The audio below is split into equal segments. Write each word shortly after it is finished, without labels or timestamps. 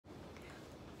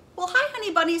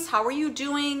Hey bunnies, how are you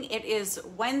doing? It is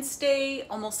Wednesday,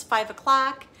 almost 5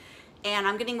 o'clock, and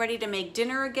I'm getting ready to make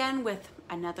dinner again with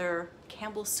another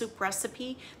Campbell soup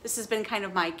recipe. This has been kind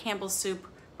of my Campbell soup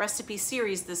recipe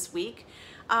series this week.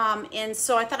 And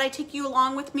so I thought I'd take you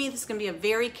along with me. This is gonna be a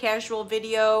very casual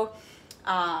video.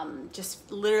 Just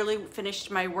literally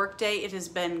finished my work day. It has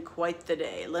been quite the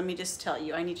day. Let me just tell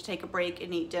you, I need to take a break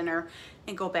and eat dinner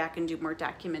and go back and do more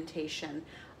documentation.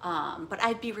 But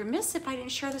I'd be remiss if I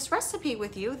didn't share this recipe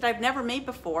with you that I've never made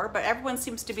before, but everyone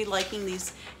seems to be liking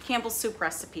these Campbell soup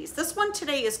recipes. This one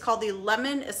today is called the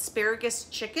lemon asparagus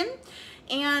chicken.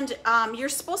 And you're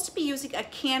supposed to be using a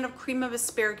can of cream of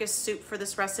asparagus soup for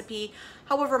this recipe.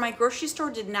 However, my grocery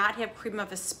store did not have cream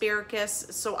of asparagus,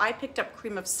 so I picked up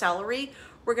cream of celery.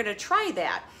 We're gonna try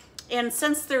that. And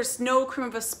since there's no cream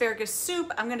of asparagus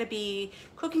soup, I'm gonna be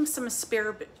cooking some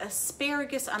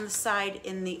asparagus on the side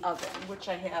in the oven, which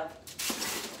I have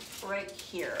right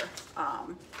here.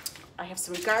 I have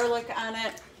some garlic on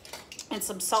it and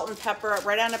some salt and pepper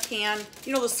right on a pan.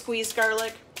 You know the squeezed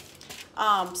garlic?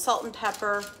 Salt and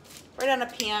pepper right on a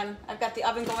pan. I've got the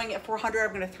oven going at 400.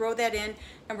 I'm gonna throw that in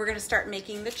and we're gonna start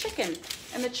making the chicken.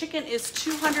 And the chicken is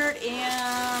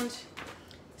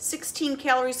 216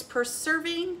 calories per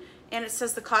serving. And it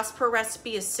says the cost per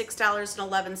recipe is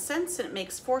 $6.11, and it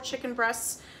makes 4 chicken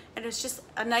breasts, and it's just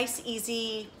a nice,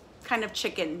 easy kind of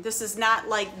chicken. This is not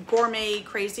like gourmet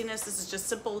craziness. This is just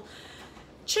simple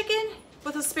chicken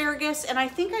with asparagus, and I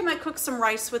think I might cook some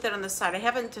rice with it on the side. I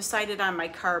haven't decided on my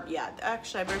carb yet.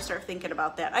 Actually, I better start thinking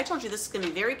about that. I told you this is gonna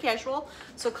be very casual,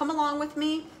 so come along with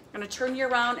me. I'm gonna turn you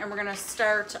around, and we're gonna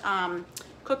start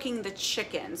cooking the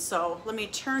chicken. So let me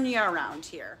turn you around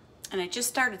here. And it just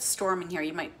started storming here.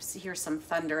 You might hear some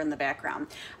thunder in the background.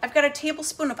 I've got a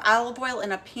tablespoon of olive oil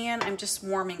in a pan. I'm just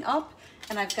warming up.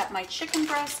 And I've got my chicken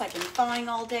breasts I've been thawing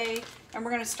all day. And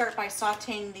we're gonna start by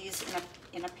sauteing these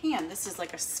in a pan. This is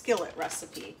like a skillet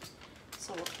recipe.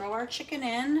 So we'll throw our chicken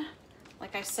in.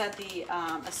 Like I said, the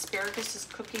asparagus is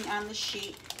cooking on the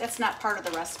sheet. That's not part of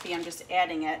the recipe, I'm just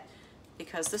adding it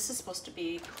because this is supposed to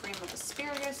be cream of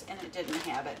asparagus and it didn't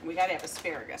have it. We gotta have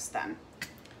asparagus then.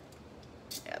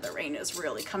 Yeah, the rain is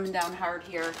really coming down hard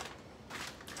here.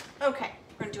 Okay,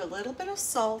 we're gonna do a little bit of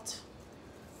salt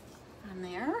on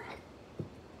there, a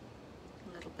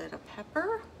little bit of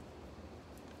pepper.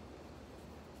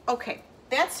 Okay,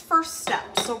 that's first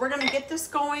step. So we're gonna get this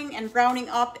going and browning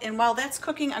up, and while that's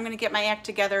cooking, I'm gonna get my act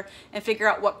together and figure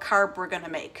out what carb we're gonna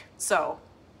make. So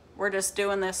we're just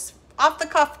doing this off the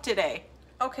cuff today.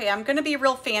 Okay, I'm gonna be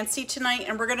real fancy tonight,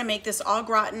 and we're gonna make this au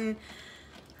gratin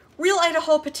real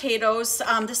Idaho potatoes.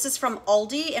 This is from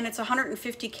Aldi, and it's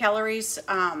 150 calories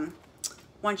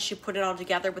once you put it all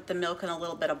together with the milk and a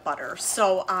little bit of butter.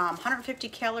 So 150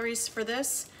 calories for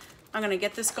this. I'm gonna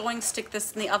get this going, stick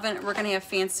this in the oven, and we're gonna have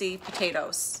fancy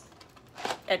potatoes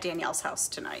at Danielle's house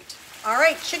tonight. All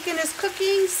right, chicken is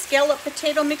cooking. Scallop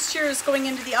potato mixture is going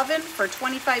into the oven for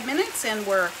 25 minutes, and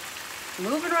we're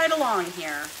moving right along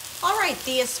here. All right,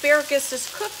 the asparagus is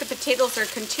cooked. The potatoes are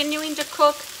continuing to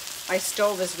cook. My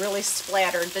stove is really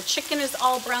splattered. The chicken is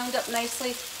all browned up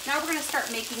nicely. Now we're gonna start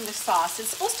making the sauce. It's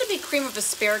supposed to be cream of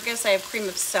asparagus. I have cream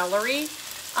of celery.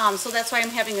 So that's why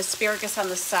I'm having asparagus on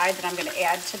the side that I'm gonna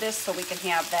add to this so we can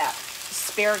have that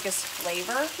asparagus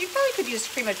flavor. You probably could use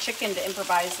cream of chicken to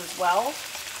improvise as well.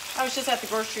 I was just at the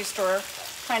grocery store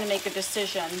trying to make a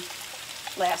decision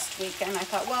last week, and I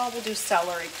thought, well, we'll do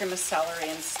celery, cream of celery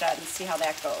instead, and see how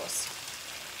that goes.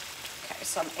 Okay,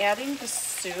 so I'm adding the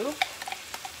soup.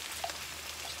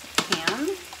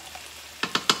 Pan.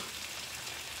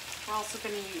 We're also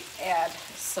going to add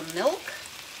some milk,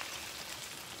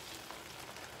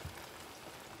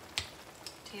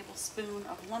 tablespoon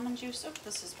of lemon juice. Oh,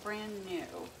 this is brand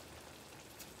new.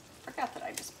 Forgot that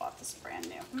I just bought this brand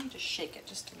new. Let me just shake it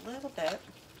just a little bit.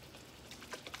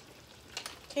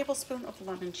 Tablespoon of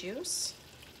lemon juice.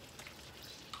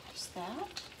 Just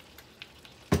that.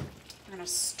 We're going to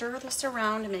stir this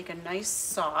around to make a nice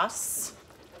sauce.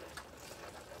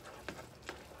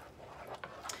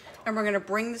 And we're gonna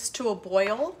bring this to a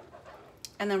boil,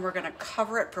 and then we're gonna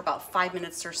cover it for about 5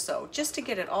 minutes or so, just to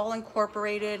get it all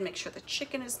incorporated, make sure the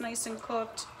chicken is nice and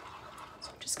cooked. So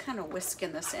I'm just kind of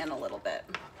whisking this in a little bit.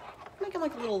 Making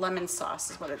like a little lemon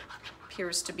sauce is what it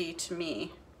appears to be to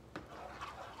me.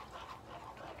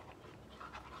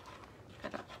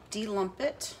 Gotta de-lump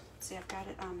it. See, I've got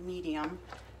it on medium,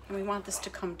 and we want this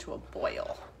to come to a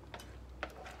boil.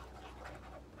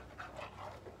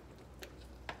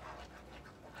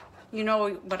 You know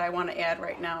what I want to add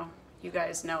right now. You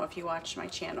guys know if you watch my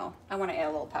channel. I want to add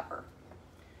a little pepper.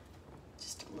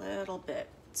 Just a little bit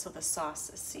so the sauce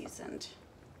is seasoned.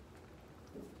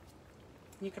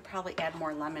 You could probably add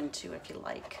more lemon too if you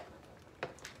like.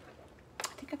 I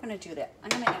think I'm gonna do that. I'm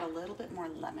gonna add a little bit more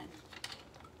lemon.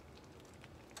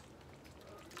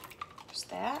 There's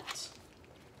that.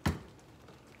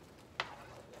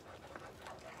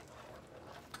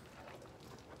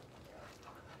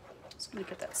 Just gonna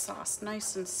get that sauce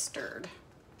nice and stirred.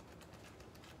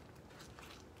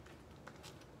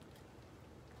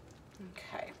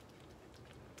 Okay.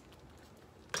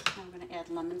 Now I'm gonna add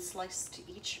lemon slice to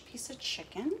each piece of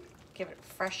chicken. Give it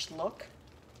a fresh look.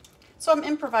 So I'm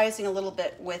improvising a little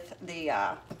bit with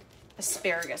the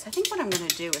asparagus. I think what I'm gonna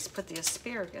do is put the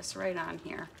asparagus right on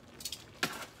here.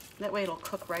 That way it'll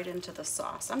cook right into the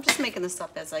sauce. I'm just making this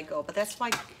up as I go, but that's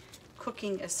why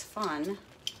cooking is fun,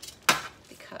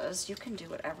 because you can do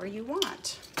whatever you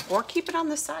want. Or keep it on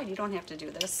the side, you don't have to do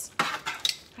this.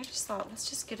 I just thought, let's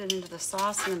just get it into the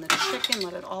sauce and in the chicken,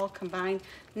 let it all combine.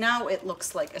 Now it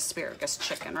looks like asparagus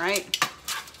chicken, right?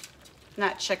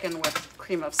 Not chicken with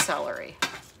cream of celery.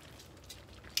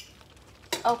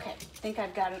 Okay, I think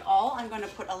I've got it all. I'm gonna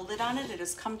put a lid on it. It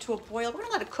has come to a boil. We're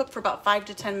gonna let it cook for about 5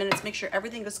 to 10 minutes. Make sure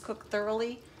everything is cooked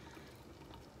thoroughly.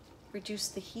 Reduce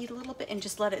the heat a little bit and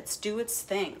just let it do its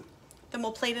thing. Then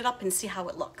we'll plate it up and see how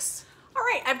it looks. All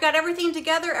right, I've got everything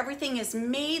together. Everything is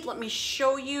made. Let me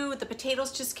show you. The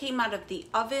potatoes just came out of the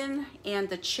oven and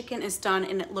the chicken is done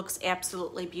and it looks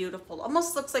absolutely beautiful.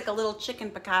 Almost looks like a little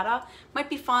chicken piccata. Might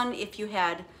be fun if you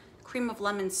had cream of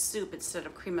lemon soup instead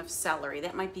of cream of celery.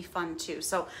 That might be fun too.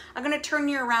 So I'm gonna turn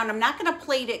you around. I'm not gonna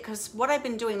plate it because what I've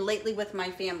been doing lately with my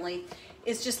family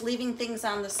is just leaving things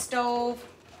on the stove.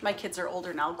 My kids are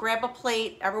older now. Grab a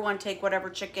plate, everyone take whatever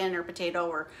chicken or potato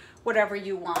or whatever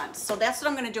you want. So that's what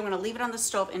I'm gonna do. I'm gonna leave it on the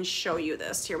stove and show you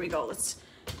this. Here we go. Let's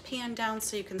pan down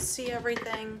so you can see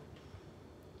everything.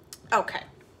 Okay.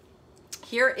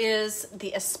 Here is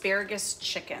the asparagus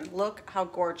chicken. Look how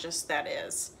gorgeous that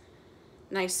is.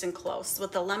 Nice and close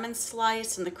with the lemon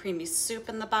slice and the creamy soup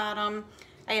in the bottom.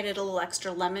 I added a little extra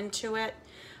lemon to it.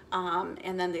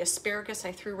 And then the asparagus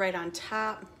I threw right on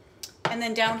top. And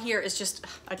then down here is just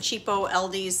a cheapo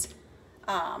Aldi's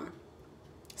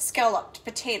scalloped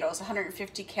potatoes,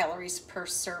 150 calories per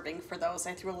serving for those.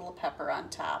 I threw a little pepper on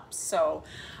top. So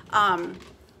let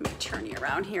me turn you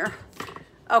around here.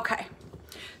 Okay,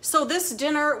 so this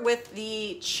dinner with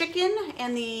the chicken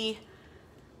and the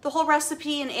whole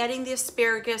recipe and adding the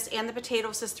asparagus and the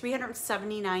potatoes is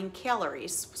 379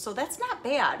 calories. So that's not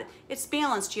bad. It's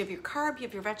balanced. You have your carb, you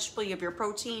have your vegetable, you have your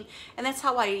protein, and that's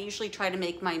how I usually try to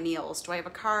make my meals. Do I have a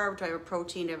carb? Do I have a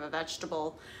protein? Do I have a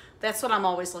vegetable? That's what I'm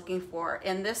always looking for.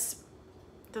 And this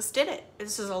did it.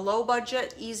 This is a low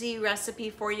budget, easy recipe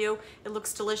for you. It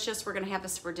looks delicious. We're gonna have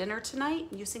this for dinner tonight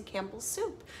using Campbell's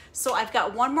soup. So I've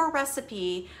got one more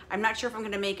recipe. I'm not sure if I'm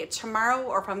gonna make it tomorrow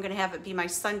or if I'm gonna have it be my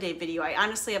Sunday video. I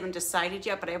honestly haven't decided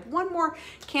yet, but I have one more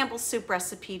Campbell's soup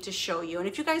recipe to show you. And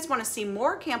if you guys wanna see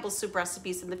more Campbell's soup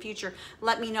recipes in the future,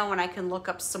 let me know and I can look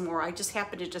up some more. I just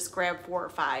happened to just grab 4 or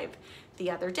 5 the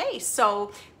other day.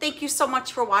 So thank you so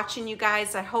much for watching, you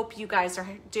guys. I hope you guys are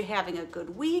having a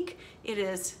good week.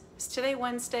 Is today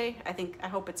Wednesday? I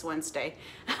hope it's Wednesday.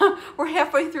 We're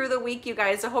halfway through the week, you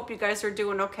guys. I hope you guys are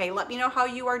doing okay. Let me know how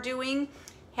you are doing.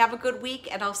 Have a good week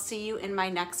and I'll see you in my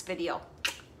next video.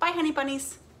 Bye, honey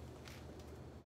bunnies.